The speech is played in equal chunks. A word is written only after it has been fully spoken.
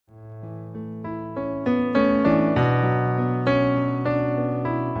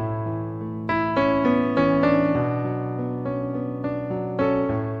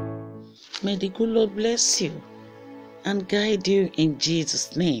May the good Lord bless you and guide you in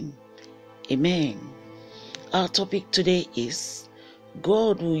Jesus' name. Amen. Our topic today is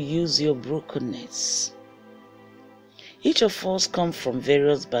God will use your brokenness. Each of us come from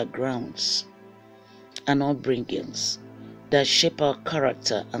various backgrounds and upbringings that shape our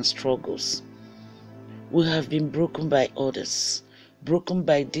character and struggles. We have been broken by others, broken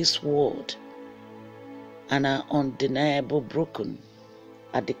by this world, and are undeniably broken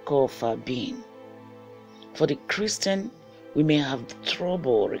at the core of our being. For the Christian, we may have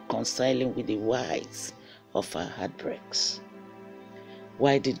trouble reconciling with the whys of our heartbreaks.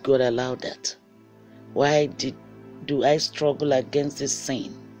 Why did God allow that? Why do I struggle against this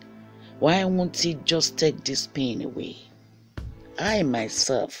sin? Why won't He just take this pain away? I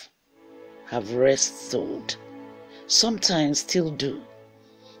myself have wrestled, sometimes still do,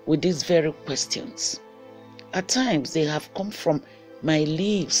 with these very questions. At times they have come from my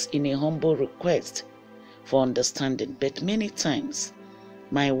lips in a humble request for understanding, but many times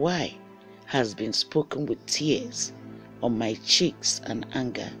my why has been spoken with tears on my cheeks and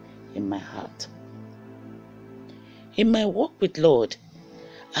anger in my heart. In my walk with Lord,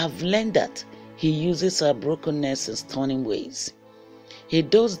 I've learned that He uses our brokenness in stunning ways. He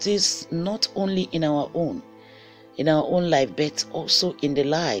does this not only in our own life, but also in the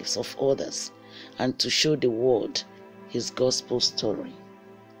lives of others, and to show the world His gospel story.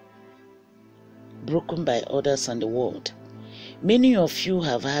 Broken by others and the world. Many of you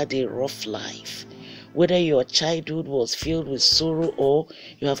have had a rough life, whether your childhood was filled with sorrow or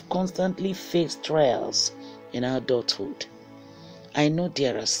you have constantly faced trials in adulthood. I know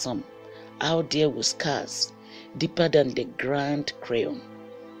there are some out there with scars deeper than the grand crayon.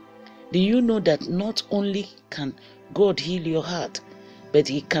 Do you know that not only can God heal your heart, but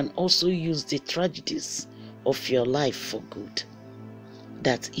He can also use the tragedies of your life for good?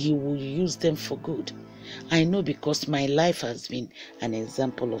 That He will use them for good. I know, because my life has been an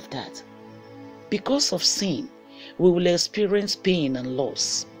example of that. Because of sin, we will experience pain and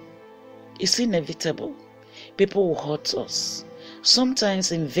loss. It's inevitable. People will hurt us,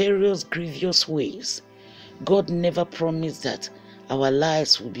 sometimes in various grievous ways. God never promised that our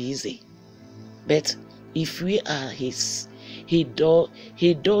lives will be easy. But if we are His, He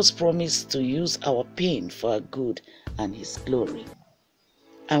does promise to use our pain for our good and His glory.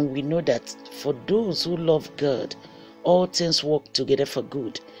 And we know that for those who love God, all things work together for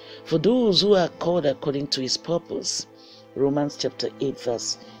good. For those who are called according to His purpose. Romans chapter 8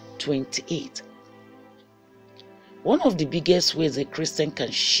 verse 28. One of the biggest ways a Christian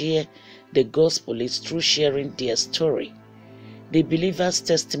can share the gospel is through sharing their story. The believer's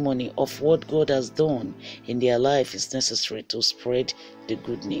testimony of what God has done in their life is necessary to spread the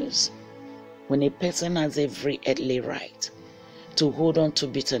good news. When a person has every earthly right to hold on to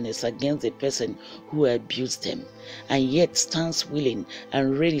bitterness against the person who abused them, and yet stands willing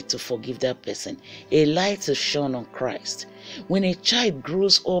and ready to forgive that person, a light is shone on Christ. When a child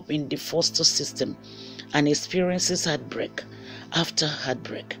grows up in the foster system and experiences heartbreak after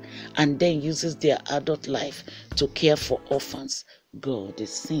heartbreak, and then uses their adult life to care for orphans, God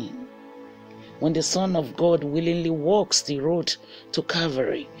is seen. When the Son of God willingly walks the road to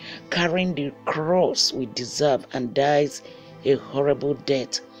Calvary, carrying the cross we deserve, and dies a horrible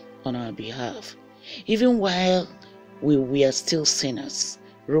death on our behalf, even while we were still sinners.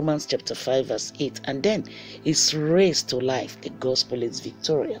 Romans chapter 5 verse 8. And then is raised to life. The gospel is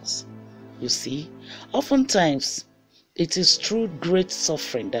victorious. You see, oftentimes it is through great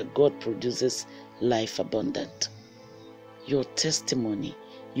suffering that God produces life abundant. Your testimony,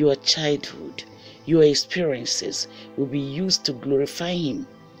 your childhood, your experiences will be used to glorify Him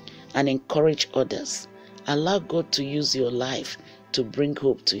and encourage others. Allow God to use your life to bring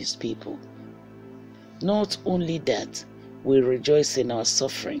hope to His people. Not only that, we rejoice in our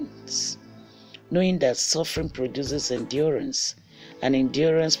sufferings, knowing that suffering produces endurance, and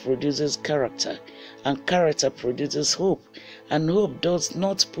endurance produces character, and character produces hope, and hope does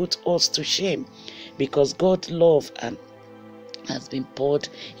not put us to shame, because God's love has been poured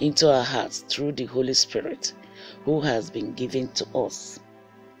into our hearts through the Holy Spirit, who has been given to us.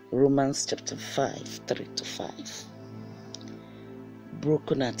 Romans chapter 5, 3-5.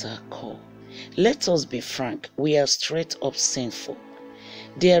 Broken at our core. Let us be frank, we are straight up sinful.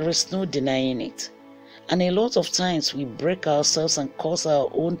 There is no denying it. And a lot of times we break ourselves and cause our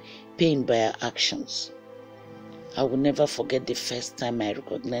own pain by our actions. I will never forget the first time I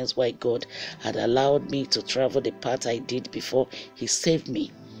recognized why God had allowed me to travel the path I did before He saved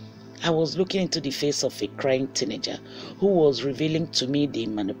me. I was looking into the face of a crying teenager who was revealing to me the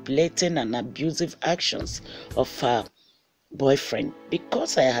manipulating and abusive actions of her boyfriend.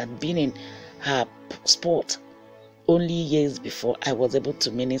 Because I had been in her sport. Only years before, I was able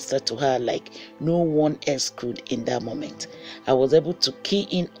to minister to her like no one else could in that moment. I was able to key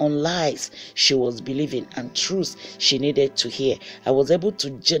in on lies she was believing and truths she needed to hear. I was able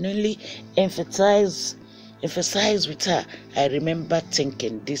to genuinely emphasize with her. I remember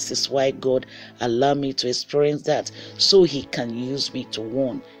thinking, this is why God allowed me to experience that, so He can use me to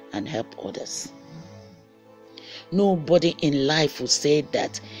warn and help others. Nobody in life will say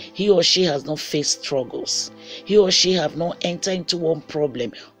that he or she has not faced struggles. He or she have not entered into one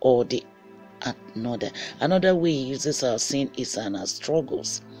problem or the another. Another way He uses our sin is in our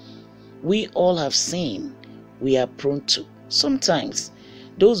struggles. We all have sin we are prone to. Sometimes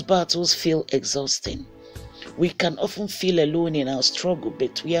those battles feel exhausting. We can often feel alone in our struggle,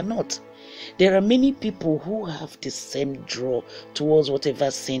 but we are not. There are many people who have the same draw towards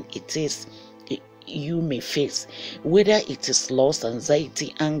whatever sin it is you may face, whether it is loss,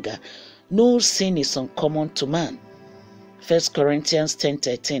 anxiety, anger. No sin is uncommon to man. 1 Corinthians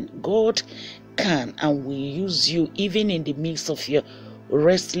 10:13. God can and will use you even in the midst of your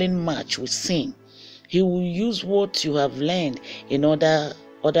wrestling match with sin. He will use what you have learned in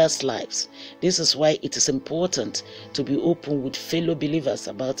others' lives. This is why it is important to be open with fellow believers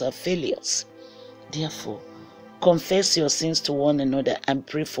about our failures. Therefore, confess your sins to one another and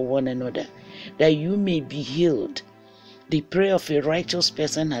pray for one another, that you may be healed. The prayer of a righteous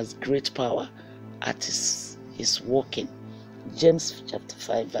person has great power at his working. James chapter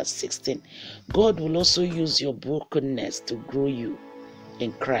 5 verse 16. God will also use your brokenness to grow you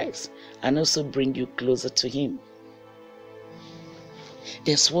in Christ and also bring you closer to Him.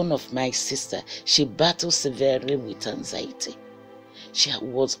 There's one of my sister. She battles severely with anxiety. She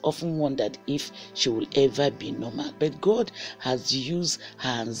was often wondered if she will ever be normal. But God has used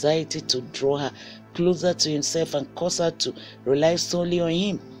her anxiety to draw her closer to Himself and cause her to rely solely on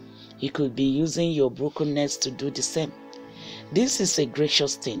Him. He could be using your brokenness to do the same. This is a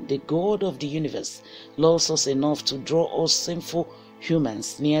gracious thing. The God of the universe loves us enough to draw us sinful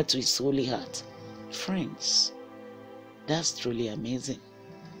humans near to His holy heart. Friends, that's truly amazing.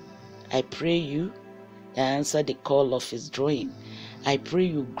 I pray you answer the call of His drawing. I pray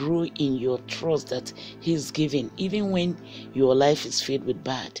you grow in your trust that He's giving, even when your life is filled with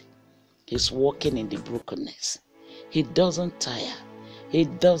bad. He's working in the brokenness. He doesn't tire. He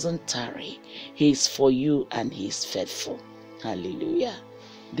doesn't tarry. He is for you and He is faithful. Hallelujah.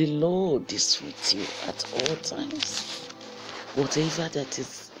 The Lord is with you at all times. Whatever that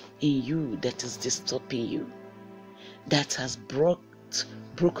is in you that is disturbing you, that has brought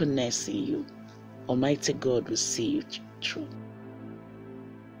brokenness in you, Almighty God will see you through.